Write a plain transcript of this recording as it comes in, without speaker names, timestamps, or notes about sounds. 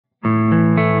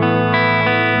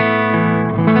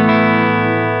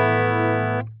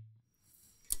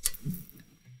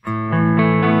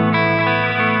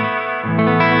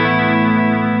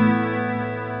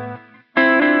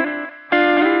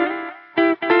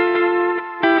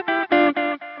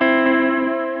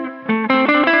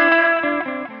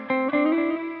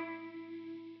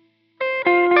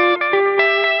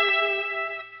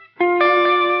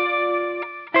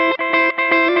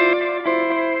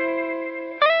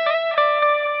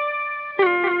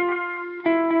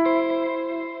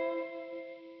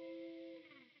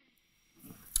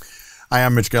Hi,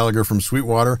 I'm Mitch Gallagher from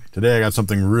Sweetwater. Today I got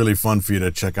something really fun for you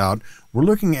to check out. We're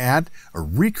looking at a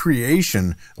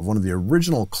recreation of one of the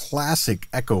original classic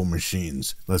echo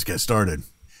machines. Let's get started.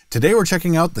 Today we're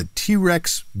checking out the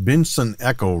T-Rex Binson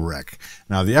Echorec.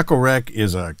 Now the Echorec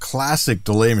is a classic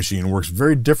delay machine. It works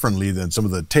very differently than some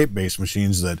of the tape-based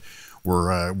machines that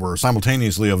were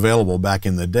simultaneously available back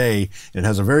in the day. It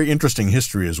has a very interesting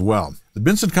history as well. The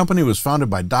Binson company was founded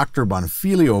by Dr.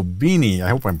 Bonfiglio Bini, I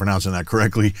hope I'm pronouncing that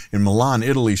correctly, in Milan,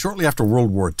 Italy, shortly after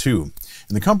World War II. And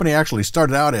the company actually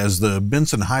started out as the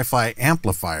Binson Hi-Fi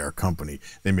Amplifier Company.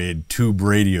 They made tube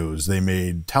radios, they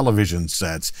made television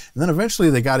sets, and then eventually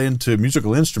they got into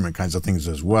musical instrument kinds of things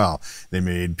as well. They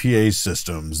made PA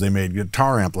systems, they made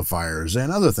guitar amplifiers,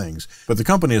 and other things. But the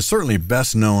company is certainly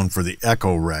best known for the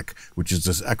Echorec, which is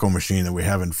this echo machine that we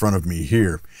have in front of me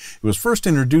here. It was first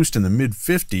introduced in the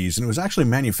mid-50s, and it was actually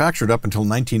manufactured up until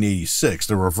 1986.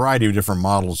 There were a variety of different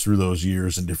models through those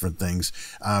years and different things.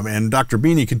 And Dr.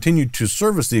 Bini continued to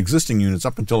service the existing units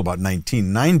up until about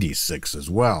 1996 as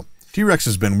well. T-Rex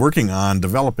has been working on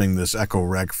developing this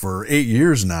Echorec for 8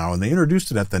 years now, and they introduced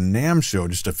it at the NAMM show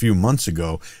just a few months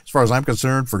ago. As far as I'm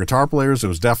concerned, for guitar players, it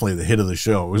was definitely the hit of the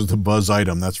show. It was the buzz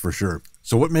item, that's for sure.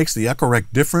 So what makes the Echorec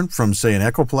different from, say, an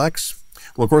Echoplex?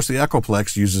 Well, of course, the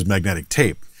Echoplex uses magnetic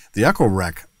tape. The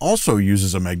Echorec also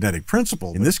uses a magnetic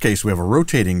principle. In this case, we have a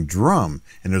rotating drum,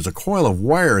 and there's a coil of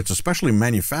wire. It's a specially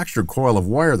manufactured coil of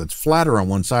wire that's flatter on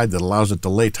one side that allows it to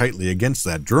lay tightly against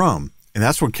that drum. And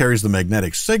that's what carries the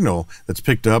magnetic signal that's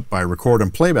picked up by record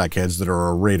and playback heads that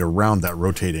are arrayed around that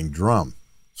rotating drum.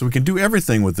 So we can do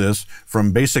everything with this,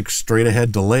 from basic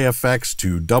straight-ahead delay effects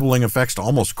to doubling effects to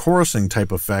almost chorusing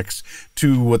type effects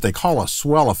to what they call a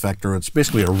swell effect, or it's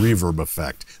basically a reverb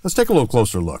effect. Let's take a little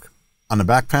closer look. On the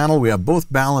back panel, we have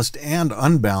both balanced and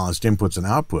unbalanced inputs and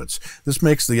outputs. This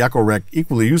makes the Echorec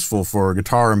equally useful for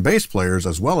guitar and bass players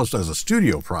as well as a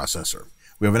studio processor.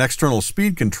 We have an external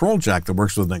speed control jack that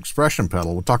works with an expression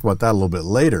pedal. We'll talk about that a little bit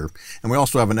later. And we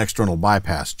also have an external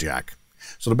bypass jack.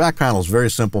 So the back panel is very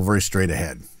simple, very straight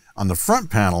ahead. On the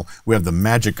front panel, we have the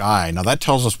magic eye. Now that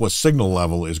tells us what signal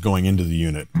level is going into the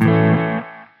unit.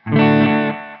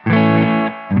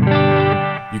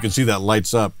 You can see that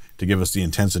lights up to give us the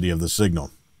intensity of the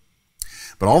signal.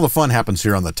 But all the fun happens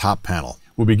here on the top panel.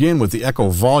 We'll begin with the echo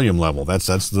volume level. That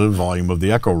sets the volume of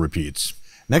the echo repeats.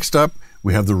 Next up,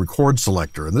 we have the record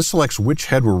selector, and this selects which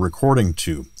head we're recording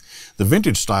to. The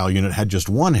vintage style unit had just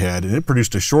one head, and it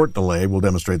produced a short delay. We'll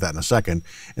demonstrate that in a second.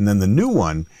 And then the new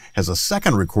one has a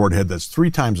second record head that's 3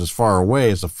 times as far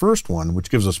away as the first one, which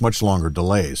gives us much longer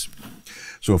delays.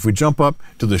 So if we jump up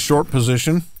to the short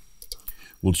position,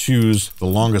 we'll choose the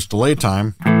longest delay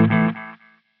time.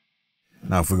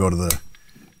 Now if we go to the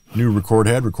new record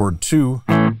head, record 2,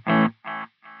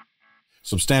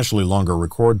 substantially longer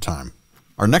record time.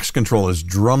 Our next control is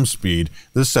drum speed.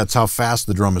 This sets how fast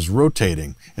the drum is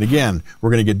rotating. And again, we're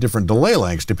going to get different delay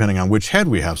lengths depending on which head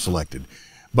we have selected.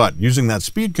 But using that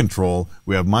speed control,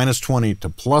 we have -20 to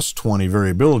 +20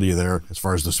 variability there as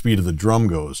far as the speed of the drum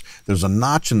goes. There's a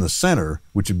notch in the center,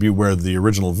 which would be where the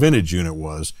original vintage unit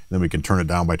was. Then we can turn it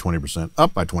down by 20%,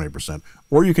 up by 20%.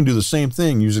 Or you can do the same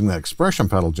thing using that expression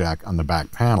pedal jack on the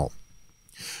back panel.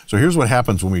 So here's what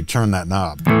happens when we turn that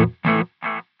knob.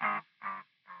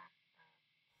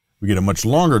 We get a much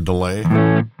longer delay.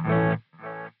 And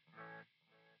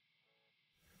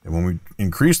when we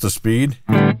increase the speed,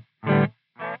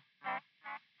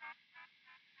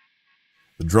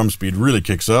 the drum speed really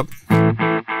kicks up.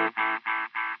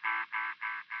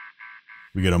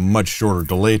 We get a much shorter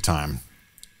delay time.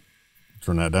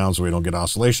 Turn that down so we don't get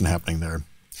oscillation happening there.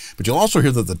 But you'll also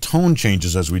hear that the tone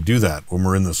changes as we do that. When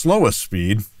we're in the slowest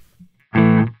speed,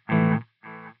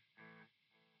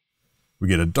 we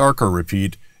get a darker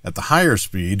repeat. At the higher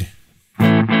speed,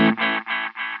 a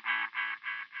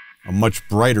much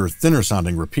brighter, thinner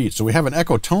sounding repeat. So we have an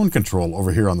echo tone control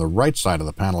over here on the right side of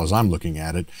the panel as I'm looking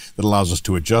at it that allows us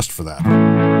to adjust for that.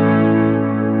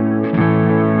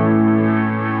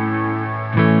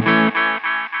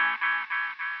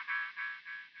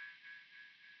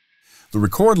 The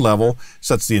record level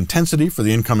sets the intensity for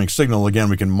the incoming signal. Again,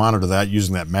 we can monitor that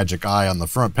using that magic eye on the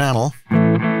front panel.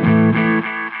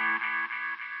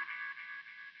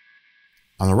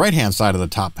 On the right-hand side of the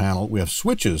top panel, we have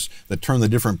switches that turn the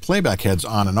different playback heads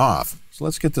on and off. So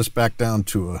let's get this back down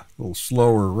to a little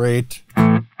slower rate.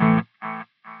 I'm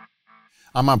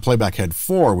on playback head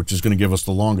 4, which is going to give us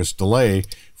the longest delay.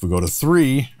 If we go to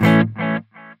 3,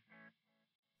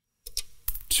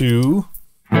 2,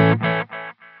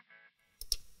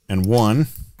 and 1,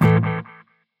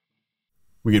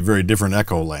 we get very different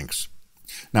echo lengths.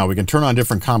 Now we can turn on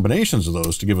different combinations of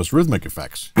those to give us rhythmic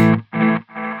effects.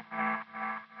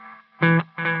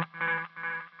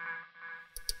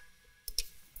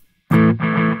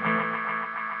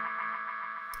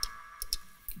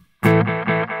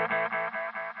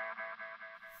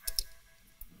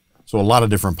 So a lot of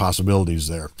different possibilities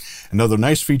there. Another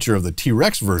nice feature of the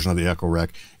T-Rex version of the Echorec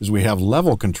is we have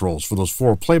level controls for those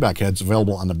 4 playback heads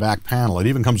available on the back panel. It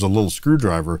even comes with a little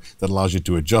screwdriver that allows you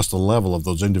to adjust the level of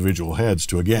those individual heads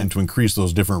to, again, to increase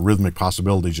those different rhythmic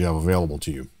possibilities you have available to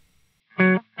you.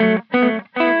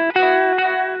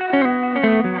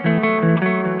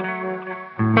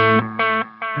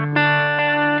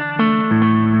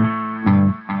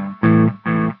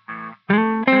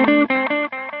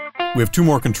 We have 2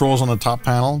 more controls on the top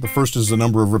panel. The first is the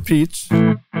number of repeats,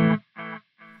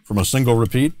 from a single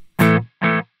repeat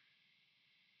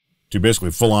to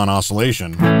basically full-on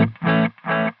oscillation.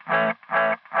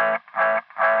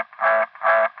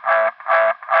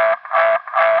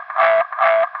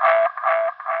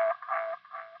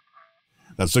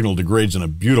 That signal degrades in a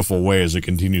beautiful way as it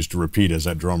continues to repeat as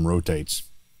that drum rotates.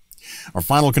 Our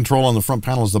final control on the front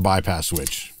panel is the bypass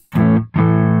switch.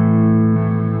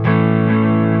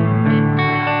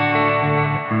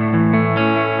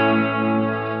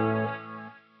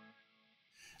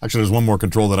 Actually, there's one more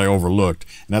control that I overlooked,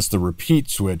 and that's the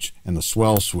repeat switch and the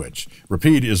swell switch.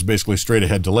 Repeat is basically straight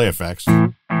ahead delay effects.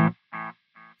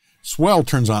 Swell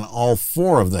turns on all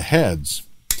 4 of the heads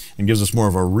and gives us more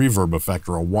of a reverb effect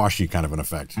or a washy kind of an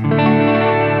effect.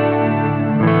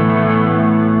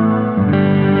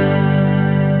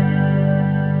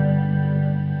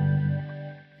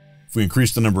 If we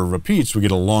increase the number of repeats, we get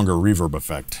a longer reverb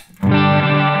effect.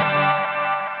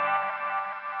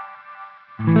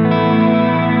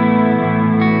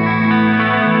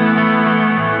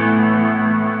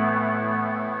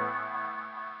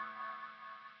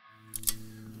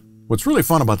 What's really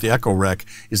fun about the Echorec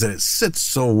is that it sits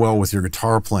so well with your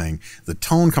guitar playing. The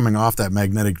tone coming off that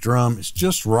magnetic drum is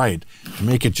just right to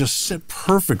make it just sit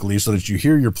perfectly so that you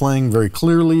hear your playing very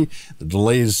clearly. The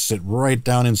delays sit right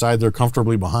down inside there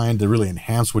comfortably behind. They really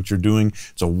enhance what you're doing.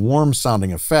 It's a warm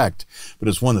sounding effect, but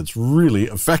it's one that's really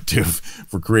effective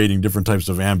for creating different types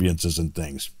of ambiances and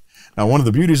things. Now, one of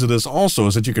the beauties of this also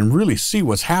is that you can really see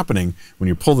what's happening when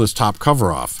you pull this top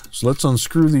cover off. So let's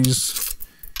unscrew these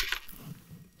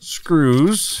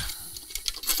screws.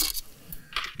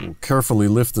 We'll carefully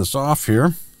lift this off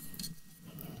here.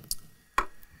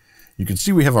 You can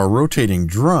see we have our rotating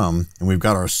drum, and we've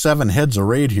got our 7 heads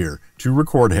arrayed here. 2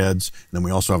 record heads, and then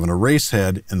we also have an erase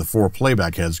head and the 4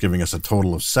 playback heads, giving us a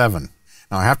total of 7.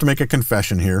 Now, I have to make a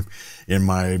confession here. In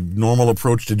my normal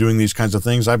approach to doing these kinds of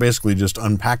things, I basically just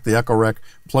unpacked the Echorec,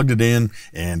 plugged it in,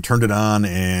 and turned it on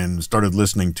and started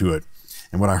listening to it.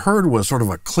 And what I heard was sort of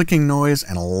a clicking noise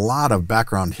and a lot of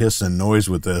background hiss and noise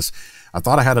with this. I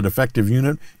thought I had a defective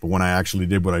unit, but when I actually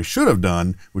did what I should have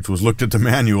done, which was looked at the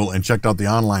manual and checked out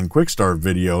the online quick start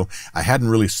video, I hadn't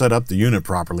really set up the unit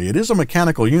properly. It is a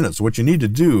mechanical unit, so what you need to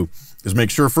do is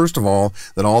make sure, first of all,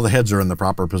 that all the heads are in the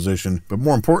proper position, but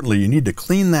more importantly, you need to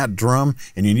clean that drum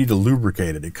and you need to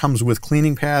lubricate it. It comes with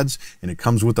cleaning pads and it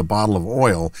comes with a bottle of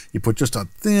oil. You put just a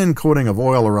thin coating of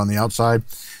oil around the outside,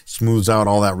 smooths out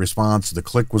all that response. The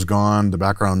click was gone, the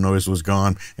background noise was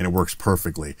gone, and it works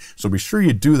perfectly. So be sure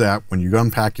you do that when you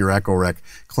unpack your Echorec,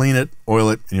 clean it, oil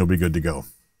it, and you'll be good to go.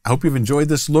 I hope you've enjoyed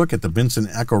this look at the Binson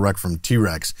Echorec from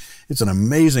T-Rex. It's an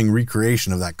amazing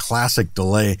recreation of that classic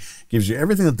delay. Gives you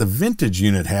everything that the vintage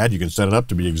unit had. You can set it up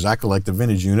to be exactly like the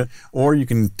vintage unit, or you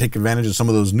can take advantage of some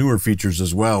of those newer features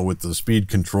as well with the speed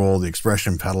control, the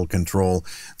expression pedal control,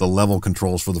 the level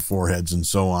controls for the 4 heads, and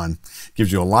so on.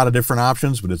 Gives you a lot of different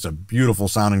options, but it's a beautiful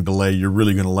sounding delay. You're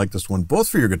really going to like this one, both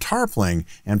for your guitar playing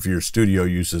and for your studio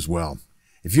use as well.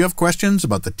 If you have questions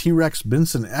about the T-Rex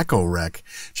Binson Echorec,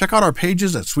 check out our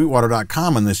pages at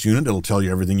sweetwater.com on this unit. It'll tell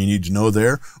you everything you need to know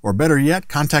there. Or better yet,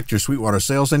 contact your Sweetwater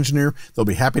sales engineer. They'll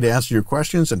be happy to answer your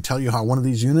questions and tell you how one of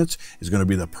these units is going to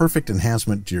be the perfect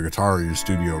enhancement to your guitar or your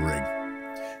studio rig.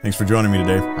 Thanks for joining me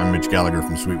today. I'm Mitch Gallagher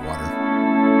from Sweetwater.